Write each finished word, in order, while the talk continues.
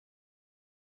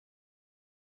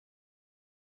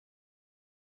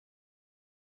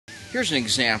Here's an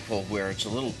example where it's a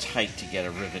little tight to get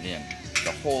a rivet in.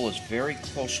 The hole is very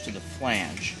close to the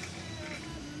flange,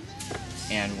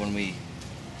 and when we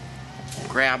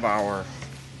grab our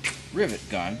rivet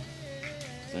gun,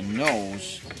 the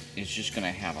nose is just going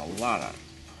to have a lot of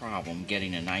problem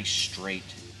getting a nice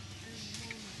straight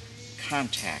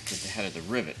contact with the head of the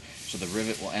rivet. So the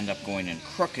rivet will end up going in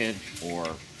crooked or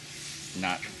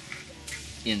not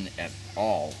in at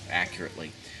all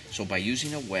accurately. So by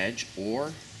using a wedge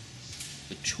or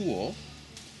the tool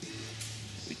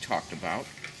we talked about,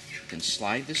 you can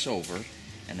slide this over,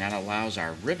 and that allows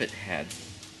our rivet head,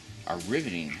 our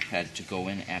riveting head, to go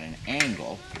in at an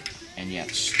angle and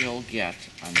yet still get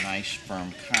a nice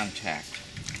firm contact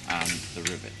on the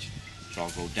rivet. So I'll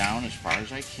go down as far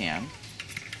as I can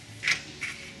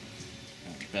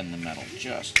and bend the metal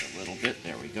just a little bit.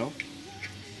 There we go.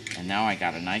 And now I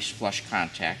got a nice flush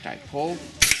contact. I pull,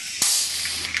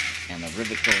 and the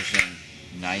rivet goes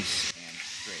in nice and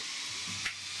straight.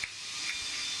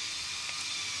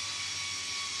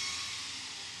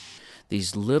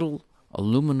 These little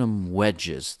aluminum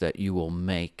wedges that you will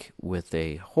make with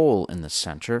a hole in the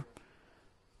center,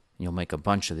 you'll make a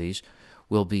bunch of these,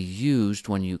 will be used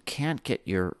when you can't get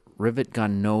your rivet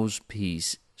gun nose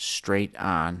piece straight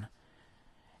on,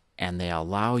 and they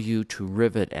allow you to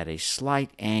rivet at a slight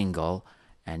angle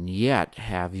and yet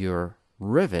have your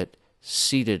rivet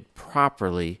seated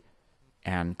properly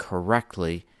and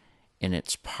correctly in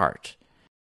its part.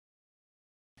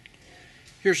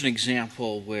 Here's an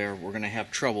example where we're going to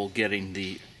have trouble getting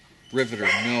the riveter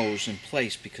nose in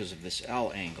place because of this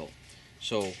L angle.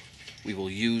 So we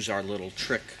will use our little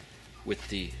trick with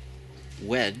the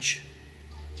wedge.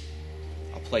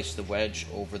 I'll place the wedge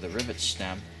over the rivet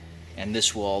stem, and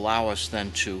this will allow us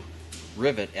then to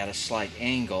rivet at a slight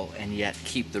angle and yet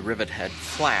keep the rivet head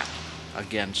flat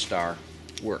against our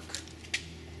work.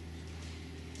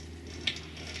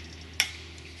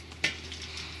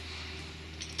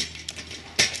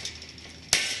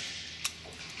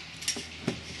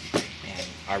 And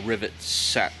our rivet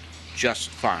set just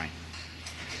fine.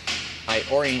 I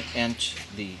orient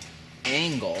the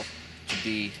angle to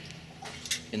be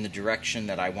in the direction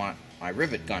that I want my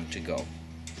rivet gun to go,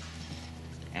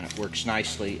 and it works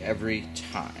nicely every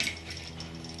time.